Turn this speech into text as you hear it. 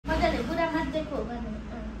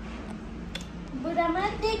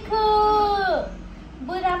मत देखो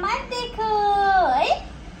है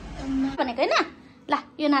भनेको हैन ल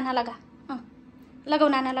यो नाना लगा लगाऊ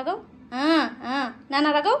नाना लगाऊ नाना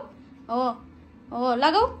लगाऊ हो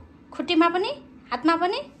लगाऊ खुट्टीमा पनि हातमा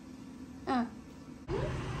पनि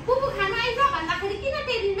पुपु खानु आइज भन्दाखेरि किन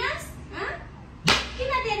टेरिनास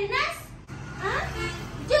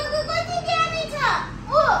जोगु कति ज्ञानी छ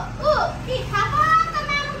कि थाहा त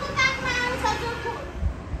मामुको काखमा आउँछ जोगु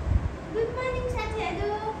गुड मर्निङ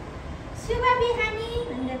साथीहरु शुभ बिहानी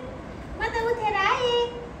भनेर म त उठेर आए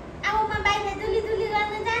अब म बाहिर दुली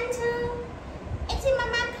गर्न जान्छु एकछिनमा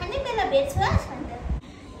माम खाने बेला भेट्छु भन्दा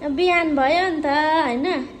बिहान भयो नि त हैन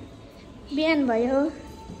बिहान भयो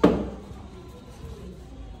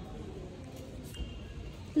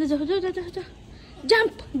ल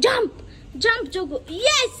जम्प जोगु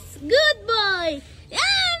यस गुड बोय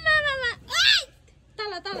मामा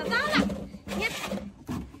तल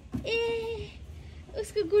ए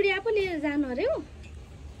उसको गुडिया पो लिएर जानु अरे हो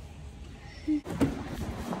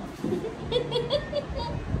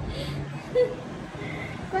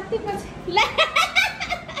कति पछि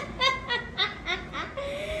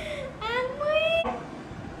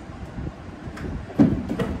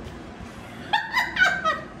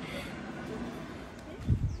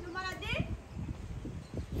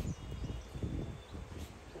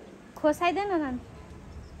खोसाइदेन नान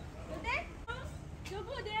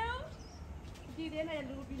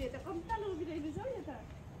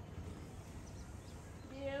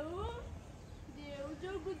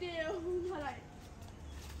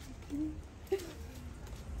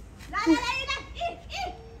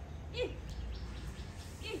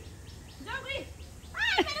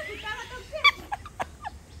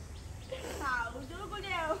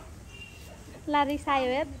लारी सायो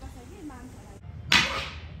यार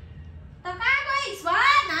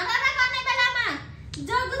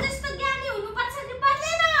जोगु जस्तो ज्ञानी हुनुपर्छ कि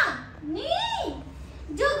पर्दैन नि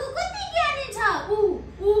जोगु कति ज्ञानी छ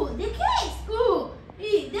देखिस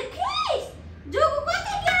जोगु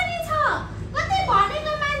कति ज्ञानी छ कति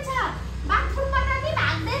भनेको मान्छ बाथरुमबाट नि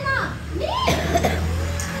भाग्दैन नि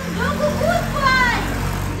जोगु good boy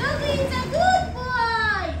जोगु is a good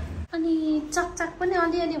boy अनि चकचक पनि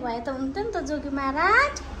अलिअलि भए त हुन्थ्यो नि त जोगु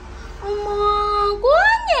महाराज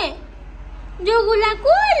कोने जोगुलाई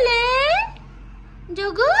कोले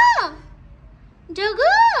जोगु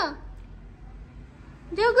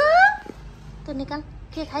तो निकाल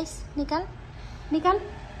के खाइस निकाल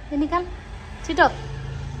ये छिटो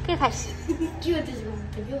के खाइस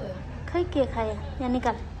खै के खायो यहाँ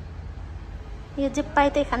निकाल यो जे पाए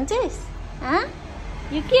त्यही खान्छेस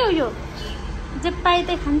यो के हो यो जे पाए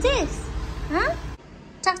त्यही खान्छेस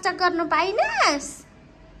चकचक गर्नु पाइनस्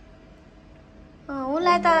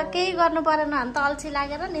उसलाई त केही गर्नु परेन भने त अल्छी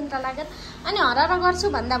लागेर निन्द्रा लागेर अनि हरार गर्छु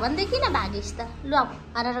भन्दै किन भागिस् त ल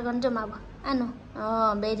हरार गर्नु जाउँ अब आनु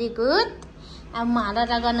भेरी गुड अब म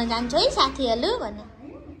हरार गर्न जान्छु है साथीहरु भने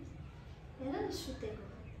हेर सुतेको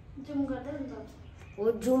जुम गर्दै हुन्छ हो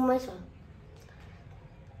जुममै छ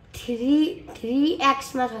 3x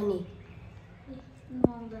मा छ नि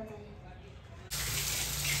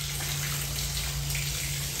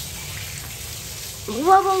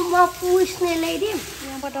म पुस्ने ल्याइदिम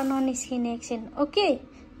यहाँबाट ननिस्किने एकछिन ओके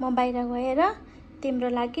म बाहिर गएर तिम्रो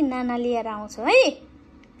लागि नाना लिएर आउँछु है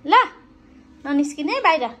ल ननिस्किने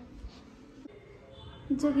बाहिर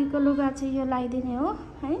जोगीको लुगा चाहिँ यो लगाइदिने हो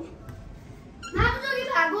है जोगी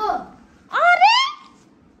भागो अरे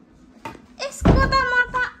यसको त म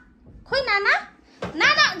त खोइ नाना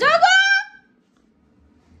जोगु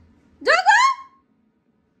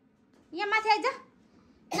यहाँ माथि आइज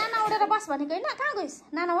नाना उडेर बस भनेको हैन कहाँ गइस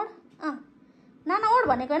नाना ओड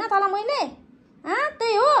भनेको हैन तल मैले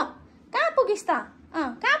त्यही हो कहाँ पुगिस त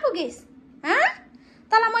कहाँ पुगिस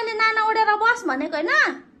तल मैले नाना उडेर बस भनेको हैन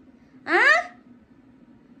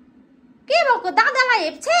के भएको दादालाई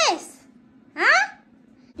हेप्छेस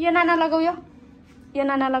यो नाना लगाऊ यो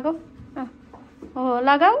नाना लगाऊ हो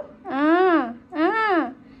लगाऊ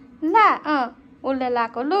ला उसले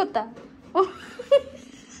लाको लु त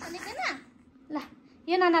भनेको हैन ल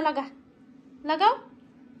यो नाना लगाऊ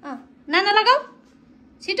नाना लगाऊ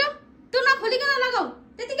छिटो तू नखोलिकन लगाऊ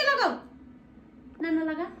त्यतिकै लगाऊ नाना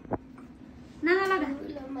लगा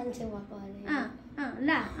मान्छे भएको अरे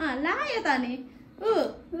ला यो त नि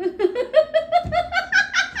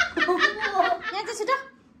यहाँ चाहिँ छिटो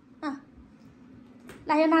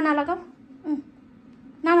ला यो नाना लगाऊ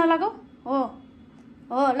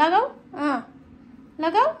हो लगाऊ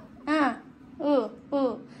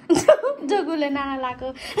जोगुले नाना लाको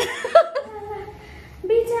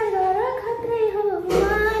विचार गर खत्रै हो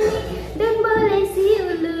मानी डुम्बले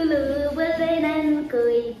सिउलुलु बोल्दैनन्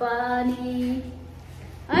कोही पनि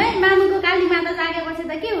काली माता जागेपछि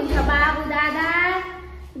त के हुन्छ बाबु दादा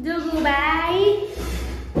जोगु भाइ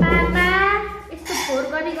पापा यस्तो फोहोर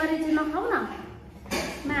गरी चाहिँ नखाऊ न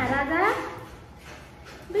महाराजा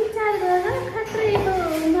विचार गर खत्रेको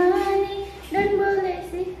माने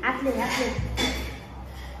डन्बोलेसी हातले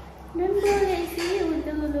डन्बोलेसी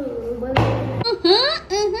उल्टो बोले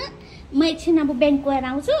म एकछिन अब ब्याङ्क गएर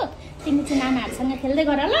आउँछु तिमी चाहिँ नानाहरूसँग खेल्दै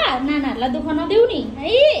गर ल नानाहरूलाई दुःख नदेऊ नि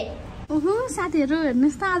है साथीहरू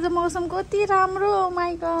हेर्नुहोस् त आज मौसम कति राम्रो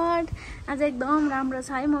माई गड आज एकदम राम्रो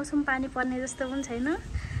छ है मौसम पानी पर्ने जस्तो पनि छैन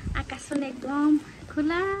आकाश पनि एकदम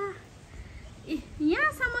खुला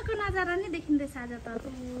यहाँसम्मको नजारा नै देखिँदैछ आज त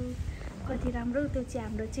कति राम्रो त्यो चाहिँ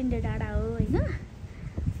हाम्रो चिन्डे डाँडा हो होइन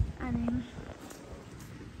अनि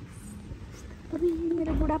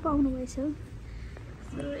मेरो बुढा पाउनु भएछ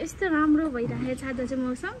यस्तो राम्रो भइरहेको छ आज चाहिँ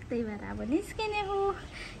मौसम त्यही भएर अब निस्किने हो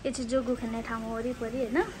यो चाहिँ जोगु खेल्ने ठाउँ हो वरिपरि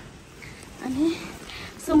होइन अनि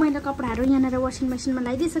सो मैले कपडाहरू यहाँनिर वासिङ मेसिनमा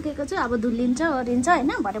लगाइदिइसकेको छु अब धुलिन्छ ओरिन्छ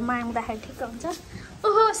होइन भरे म आउँदाखेरि ठिक हुन्छ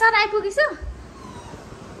ओहो सर आइपुगेछु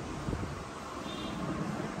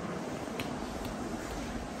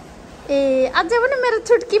ए अझै पनि मेरो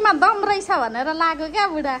छुट्कीमा दम रहेछ भनेर लाग्यो क्या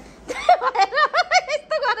बुढा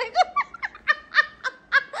यस्तो गरेको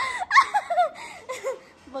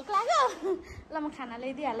भोक लाग्यो ल म खाना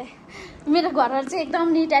ल्याइदिइहालेँ मेरो घरहरू चाहिँ एकदम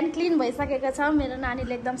निट एन्ड क्लिन भइसकेको छ मेरो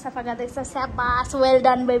नानीले एकदम सफा गर्दैछ स्याबास वेल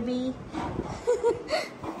डन बेबी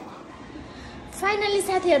फाइनली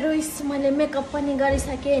साथीहरू मैले मेकअप पनि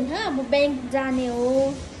गरिसकेँ होइन अब ब्याङ्क जाने हो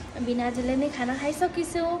बिनाजुले नै खाना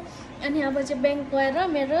खाइसकिछु अनि अब चाहिँ ब्याङ्क गएर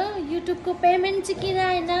मेरो युट्युबको पेमेन्ट चाहिँ किन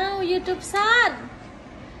आएन युट्युब सर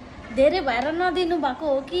धेरै भएर नदिनु भएको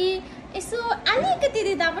हो कि यसो अलिकति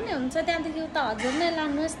दिँदा पनि हुन्छ त्यहाँदेखि उता हजुर नै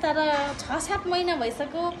लानुहोस् तर 6-7 महिना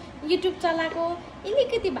भइसक्यो युट्युब चलाएको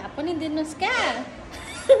अलिकति भए पनि दिनुहोस् क्या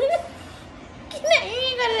किन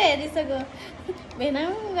गरेर हेरिसक्यो भेनाउ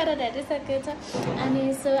गरेर हेरिसकेको छ अनि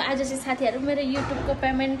सो आज चाहिँ साथीहरू मेरो युट्युबको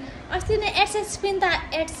पेमेन्ट अस्ति नै एडसेन्स पिन त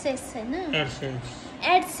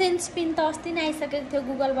एडसेन्स पिन त अस्ति नै आइसकेको थियो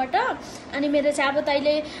गुगलबाट अनि मेरो चाहिँ अब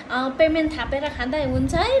तैँले पेमेन्ट थापेर खाँदा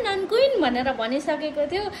हुन्छ है नन क्विन भनेर भनिसकेको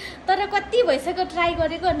थियो तर कति भइसक्यो ट्राई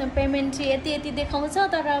गरेको पेमेन्ट चाहिँ यति देखाउँछ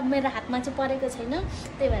तर मेरो हातमा चाहिँ परेको छैन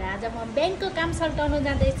त्यही भएर आज म ब्याङ्कको काम सल्टाउनु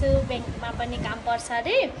जाँदैछु ब्याङ्कमा पनि काम पर्छ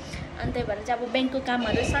अरे अनि त्यही भएर चाहिँ अब ब्याङ्कको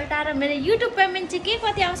कामहरू सल्टाएर मेरो युट्युब पेमेन्ट चाहिँ के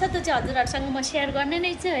कति आउँछ त्यो चाहिँ हजुरहरूसँग म सेयर गर्ने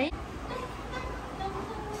नै छु है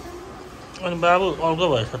अनि बाबु अर्को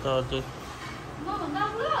भएछ त अझै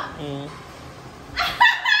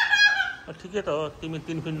ठिकै त हो तिमी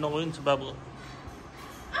 3 फिट नगइन्छ बाबु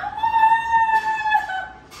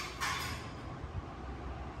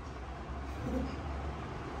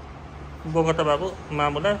बोक त बाबु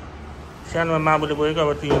मामुलाई सानोमा मामुले बोकेको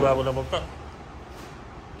अब तिमी बाबुलाई बोक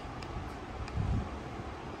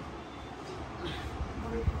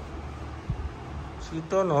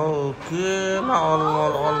शीतल हो केमा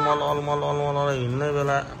अलमल हिँड्ने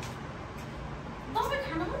बेला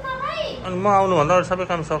अनि म आउनुभन्दा अगाडि सबै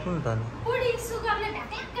काम सक्नु नि त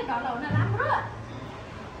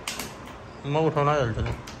म उठाउन आइहाल्छु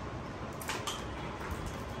नि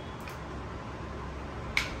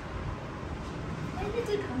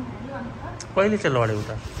कहिले चाहिँ लड्यो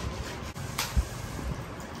उता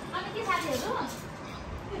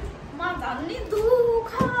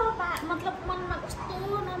मतलब मनमा कस्तो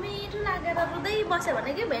नमिठो लागेर रुँदै बस्यो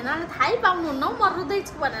भने कि भेनाले थाहै पाउनुहुन्न म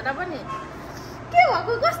रुँदैछु भनेर पनि के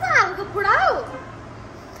भएको कस्तो खालको बुढा हौ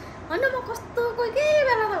होइन म कस्तो कोही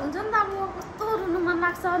बेला त हुन्छ नि त अब कस्तो रुनु मन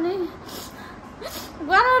लाग्छ अनि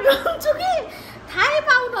गएर रुन्छु कि थाहै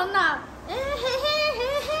पाउनुहुन्न ए हे हे हे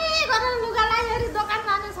हे गरेर लुगा लगाएर दोकान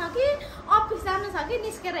जानु छ कि अफिस जानु छ कि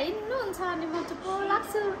निस्केर हिँड्नुहुन्छ अनि म चुप्प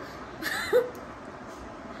लाग्छु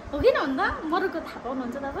हो कि भन्दा मरुको थाहा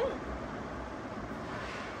पाउनुहुन्छ तपाईँ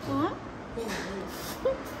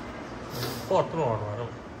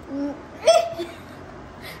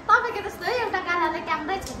तपाईँको जस्तो एउटा कालाले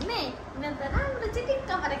क्यामेरै छोड्ने मैले त राम्रो चिटिक्क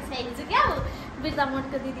गरेको छ हेर्छु क्या हो बिर्ता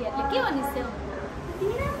मोटको दिदीहरूले के भनिस्यो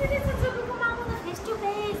जोगुको मामु त फेस टु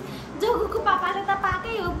फेस जोगुको पापाले त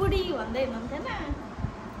पाकै हो बुढी भन्दै हुनुहुन्थेन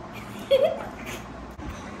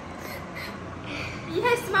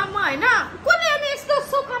यसमा म होइन कसले अनि यस्तो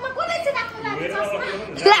सोफामा कसले चाहिँ राख्नु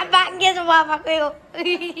लाग्छ ला भाग्य छ बाबाकै हो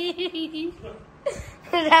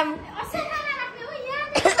राम सोफामा राख्ने हो यहाँ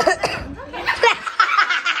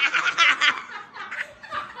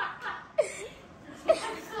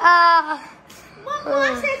म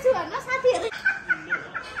बसेछु भन्न साथीहरू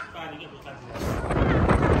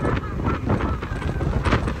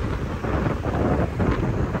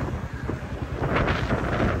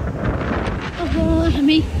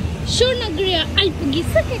हामी स्वर्णगृह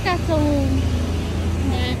आइपुगिसकेका छौँ।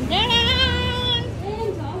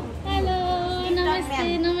 हेलो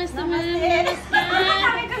नमस्ते नमस्ते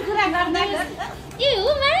ए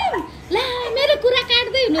हो म्याम ला मेरो कुरा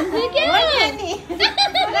काट्दै हुनुहुन्थ्यो के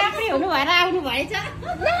राम्रै हुनु भएर आउनु भएछ।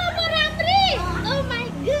 राम्रै ओ माय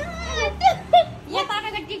गॉड यहाँ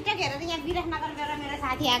तपाईको टिकटक हेरेर यहाँ विराटनगरबाट मेरो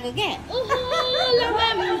साथी आएको के ओहो ल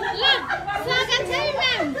म्याम ल स्वागत छ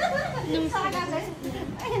म्याम।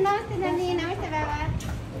 नमस्ते नानी नमस्ते बाबा।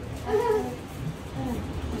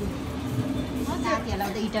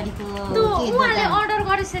 साथीहरुलाई त इटलीको उहाँले अर्डर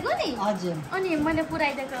गरिसक्यो नि। हजुर अनि मैले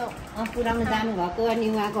पुराइदिएको पुराउनु जानु भएको अनि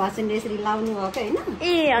उहाँको हसन यसरी लाउनु भएको हैन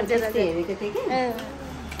ए हजुर हजुर हेरेको थिए के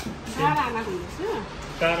बाबामा भन्छु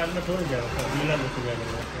कारणमा थोरै ज्यादा मिला जस्तो ज्यादा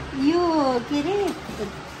यो के रे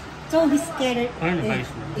 24 क्यारेट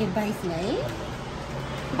ए 22 मा है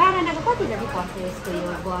 12 आनाको कति जति पर्छ यसको यो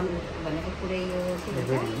बन भनेको पुरै यो के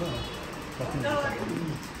भन्छ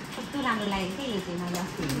कस्तो राम्रो लाग्यो के यो चाहिँ मैले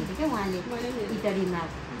अस्ति हेरेको थिएँ उहाँले इटलीमा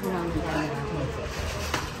पुराउनु जानुभएको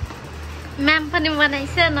म्याम पनि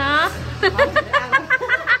बनाइछ न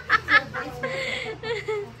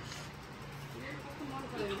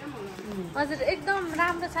हजुर एकदम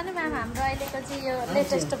राम्रो छ नि म्याम हाम्रो अहिलेको चाहिँ यो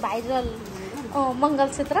लेटेस्ट भाइरल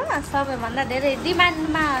मङ्गलसूत्र सबैभन्दा धेरै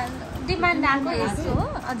डिमान्ड आएको यसो हो।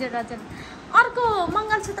 हजुर हजुर अर्को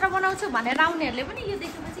मङ्गलसूत्र बनाउँछु भनेर आउनेहरूले पनि यो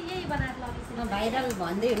देखेपछि यही बनाएर लगेको भाइरल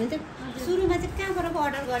भन्दै हुनुहुन्थ्यो। सुरुमा चाहिँ कहाँबाट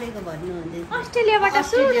अर्डर गरेको भन्नुहुन्थ्यो अस्ट्रेलियाबाट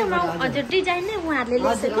सुरुमा हजुर डिजाइन नै उहाँहरूले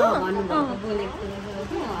लेखेको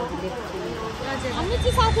हामी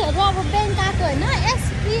चाहिँ साथीहरू अब ब्याङ्क आएको होइन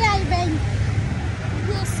एसबिआई ब्याङ्क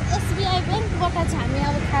एसबिआई ब्याङ्कबाट चाहिँ हामी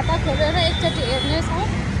अब खाता खोलेर एकचोटि हेर्नेछौँ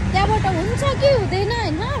त्यहाँबाट हुन्छ कि हुँदैन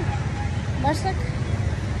होइन। वर्षक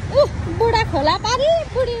बुढा खोला पारी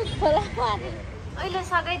बुढी खोला पारी अहिले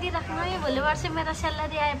सघाइदिइराख्नु है भोलि वर्ष मेरो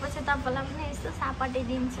स्यालेरी आएपछि तपाईँलाई पनि यस्तो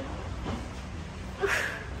सापटिदिन्छु।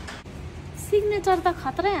 सिग्नेचर त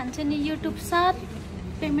खतरै हान्छ नि युट्युब सर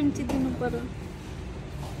पेमेन्ट चाहिँ दिनु पर्यो।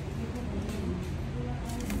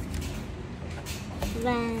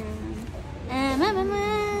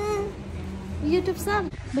 युट्युब सर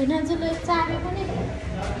भिनाजुले चाबी पनि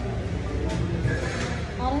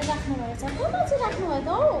हराइराख्नु भएछ कुन चाहिँ राख्नु भयो त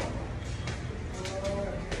हौ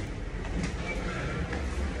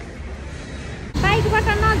बाइकबाट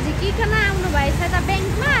नझिकिकन आउनु भएछ त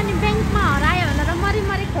ब्याङ्कमा अनि ब्याङ्कमा हरायो भनेर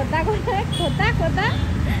मरिमरि खोज्दा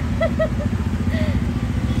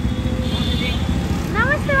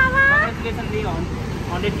नमस्ते बाबा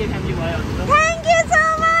थ्याङ्क यू सो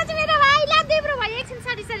मच मेरो भाइलाई देब्रो भाइ एकछिन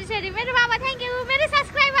सरी मेरो बाबा थ्याङ्क यू मेरो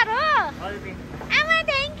सब्सक्राइबर हो आमा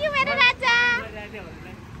थ्याङ्क यू मेरो राजा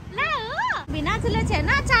ल हो भिनाजुले छैन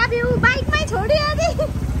चाबी ऊ बाइकमै छोड्यो अरे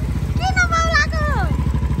किन बाउलाको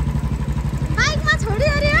बाइकमा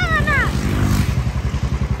छोड्यो अरे हो न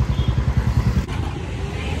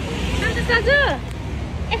अन्त दाजु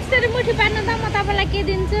एक्सट्रा मुठी पार्न त म तपाईँलाई के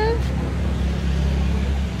दिन्छु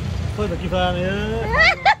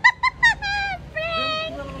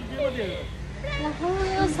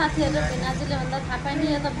साथीहरू भिनाजुले भन्दा थाहा पाएन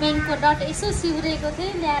यो त ब्याङ्कको डट यसो सिउरेको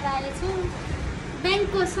थिएँ ल्याएर आएछु।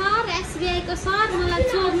 ब्याङ्कको सर एसबिआईको सर मलाई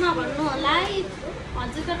चोर नभन्नु होला है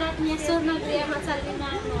हजुरको डट यहाँ स्वर्णगृहमा चल्दिन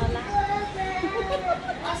आउनु होला।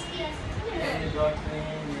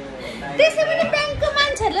 त्यसै पनि ब्याङ्कको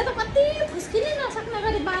मान्छेहरूले त कति फुस्किनै नसक्ने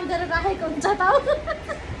गरी बाँधेर राखेको हुन्छ त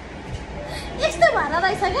यस्तो भएर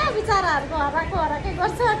रहेछ क्या बिचराहरूको हराएकै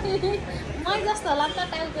गर्छ नि मै जस्तो होला नि त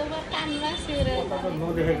टाउकोमा कानमा सिरेर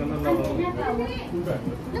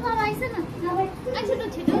ल बाबा आइस न आइस न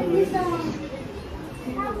छिटो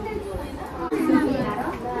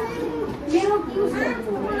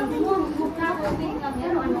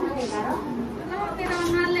तेरो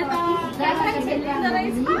अनुहारले त छेलिँदो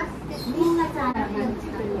रहेछ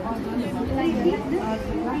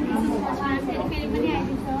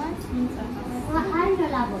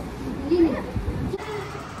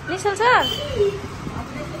निशल सर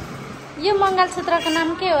यो मङ्गलसूत्रको नाम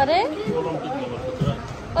के हो अरे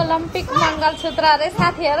ओलम्पिक मङ्गलसूत्र अरे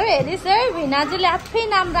साथीहरू हेरिस् है भिनाजुले आफै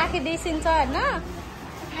नाम राखिदिइसिन्छ होइन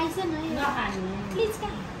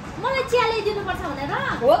मलाई चिया ल्याइदिनु पर्छ भनेर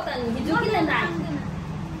हो त नि हिजो किन नआइदिनु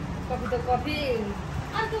कफी त कफी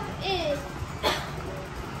अर्को ए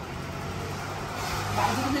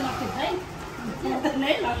बाजु चाहिँ नखिन्छ है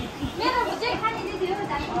मेरो भुजे खानी दिदी हो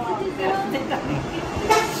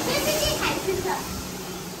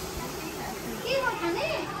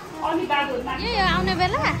यो आउने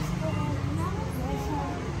बेला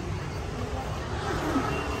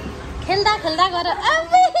खेल्दा गर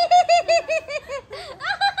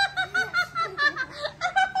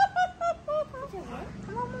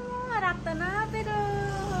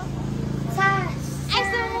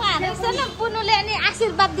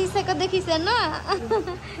आशीर्वाद दिइसकेको देखिस् हेर्न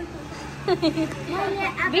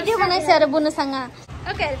भिडियो बनाइस् अरे बुनुसँग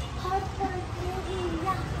ओके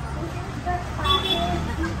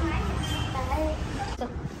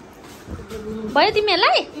भयो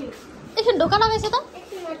तिमीहरूलाई एकछिन ढोका लगाइस त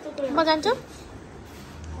म जान्छु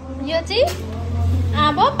यो चाहिँ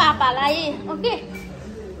अब पापालाई ओके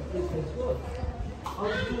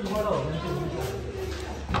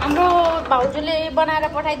हाम्रो भाउजूले बनाएर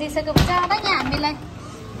पठाइदिइसकेको छ र यहाँ हामीलाई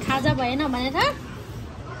खाजा भएन भनेर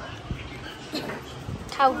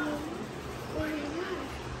खाऊ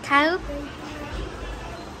खाऊ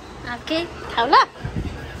ओके खाऊ ल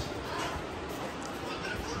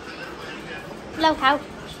ल खाऊ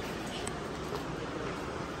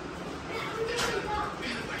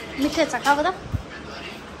मिठो छ खाऊ त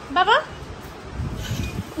बाबा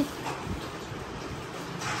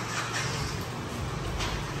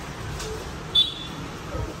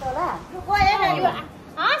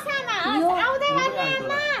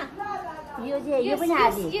यो पनि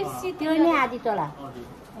आदि त्यो नि आदि तोला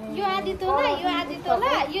यो आदि तोला यो आदि तोला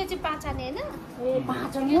यो चाहिँ 5 आने हैन ए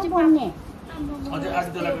 5 आने हो पर्ने अझै आदि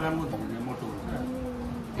तोलाको राम्रो हुन्छ मोटो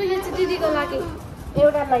हुन्छ यो चाहिँ दिदीको लागि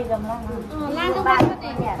एउटा लैजाउँ ल लानु पर्छ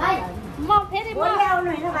भाइ म फेरि म आउनु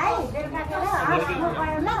हैन भाइ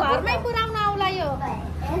घरमै पुराउन आउला यो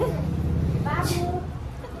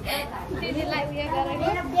दिदीलाई उयो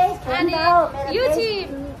गरेको अनि यो चाहिँ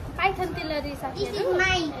पाइथन तिलहरी साथीहरु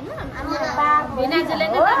हैन भिनाजुले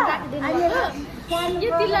नै नाम राखिदिनु यो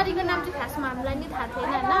तिलहरीको नाम चाहिँ खासमा हामीलाई नि थाहा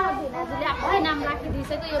थिएन हैन भिनाजुले आफै नाम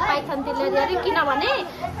राखिदिइसक्यो यो पाइथन तिलहरी किनभने यो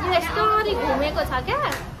यस्तोरी घुमेको छ क्या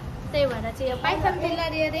त्यही भएर चाहिँ यो पाइथन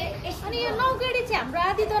तिलहरी अरे अनि यो नौगेडी चाहिँ हाम्रो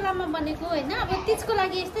आदि तोलामा बनेको हैन अब तीजको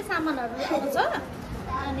लागि यस्तै सामानहरु आउँछ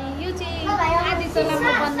अनि यो चाहिँ आदि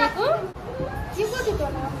तोलामा बनेको यो कति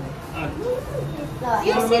तोला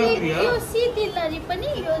यो सी तिलहरी पनि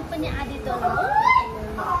यो पनि आदि तोला हो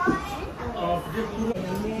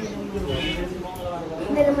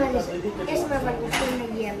मेरो मानिस यसमा पनि सोना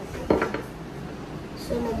गियामा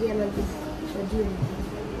दियो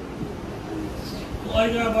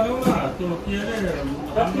अहिले बनाउ न त्यो के रे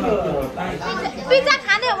पिज्जा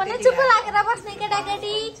खाने हो भने चुप लागेर बस्ने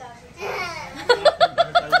केटाकेटी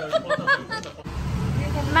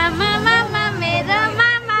मामा मामा मेरो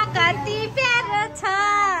मामा कति प्यारो छ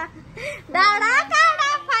डाँडा काँडा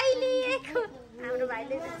फैलिएको हाम्रो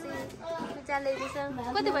भाइले चाहिँ पिज्जा ल्याइदिन्छ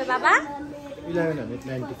कति भयो बाबा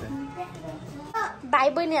 1195 भाइ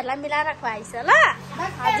बहिनीहरूलाई मिलाएर खुवाइछ ल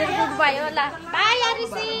हजुर गुड भयो ल बाई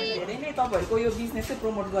आरिसी धेरै नै तपाईहरुको यो बिजनेस चाहिँ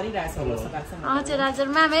प्रमोट गरिरहेछ होला जस्तो लाग्छ मलाई हजुर हजुर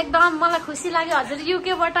म्याम एकदम मलाई खुसी लाग्यो हजुर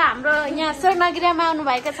युके बाट हाम्रो यहाँ स्वर्णगिरीमा आउनु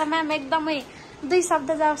भएको छ म्याम एकदमै 2 शब्द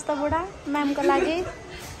जाओस् त बुढा म्यामको लागि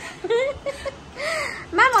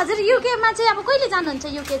म्याम हजुर युके मा चाहिँ अब कहिले जानुहुन्छ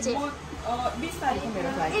युके चाहिँ 20 तारिखको मेरो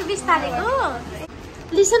फ्लाइट ए 20 तारिख हो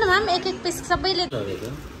लिसु न म्याम एक पिस सबैले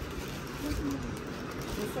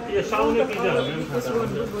यो साउने पिज्जाहरु पनि खान्छ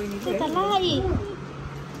त लाई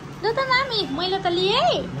ल त मामी मैले त लिए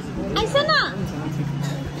आइस न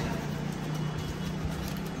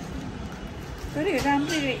तर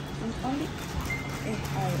राम्रै ए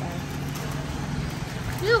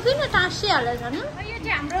यो किन टाँसिहाल्छ नि यो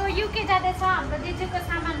चाहिँ हाम्रो युके जाँदैछ हाम्रो दिदीको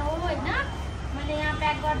सामान हो हैन मैले यहाँ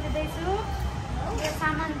प्याक गरिदिँदैछु यो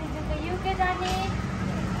सामान दिदीको युके जाने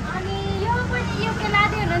अनि यो पनि युके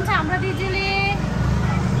लाँदै हुनुहुन्छ हाम्रो दिदीले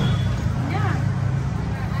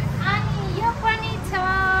अनि यो पनि छ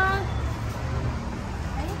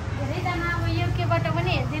है धेरैजना अब युकेबाट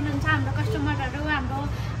पनि हेरिदिनुहुन्छ हाम्रो कस्टमरहरू हाम्रो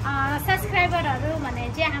सब्सक्राइबरहरू भने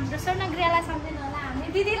चाहिँ हाम्रो स्वर्णगृहलाई सम्झिनु होला हामी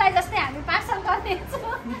दिदीलाई जस्तै हामी पार्सल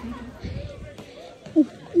गर्दैछौँ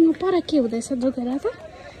पर के हुँदैछ जोगेर त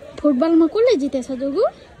फुटबलमा कसले जितेछ जोगु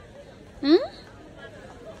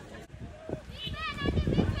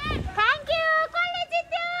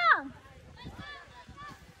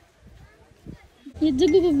यो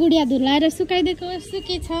जुगुको गुडिया धुलाएर सुकाइदिएको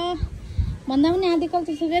सुके छ भन्दा पनि आधी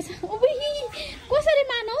कल्चर सुकेछ कसरी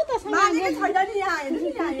मानौ त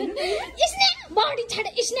बडी छाड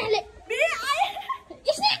स्नेहले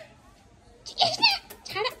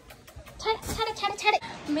छाड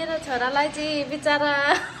मेरो छोरालाई चाहिँ बिचारा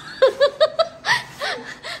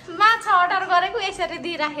माछा अर्डर गरेको यसरी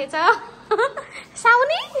दिइराखेछ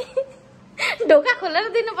साउनी ढोका खोलेर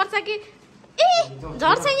दिनुपर्छ कि ए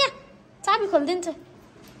झर्छ यहाँ चाबी खोलिदिन्छ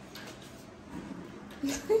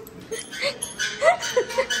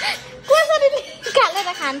कसरी निकालेर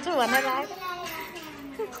खान्छु भनेर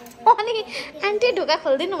अनि आन्टी ढोका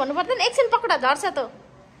खोलिदिनु भन्नु पर्दैन एकछिन पक्रा झर्छ त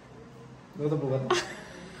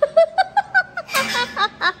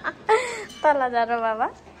तल झर बाबा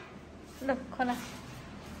ल खोला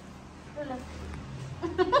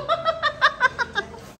छ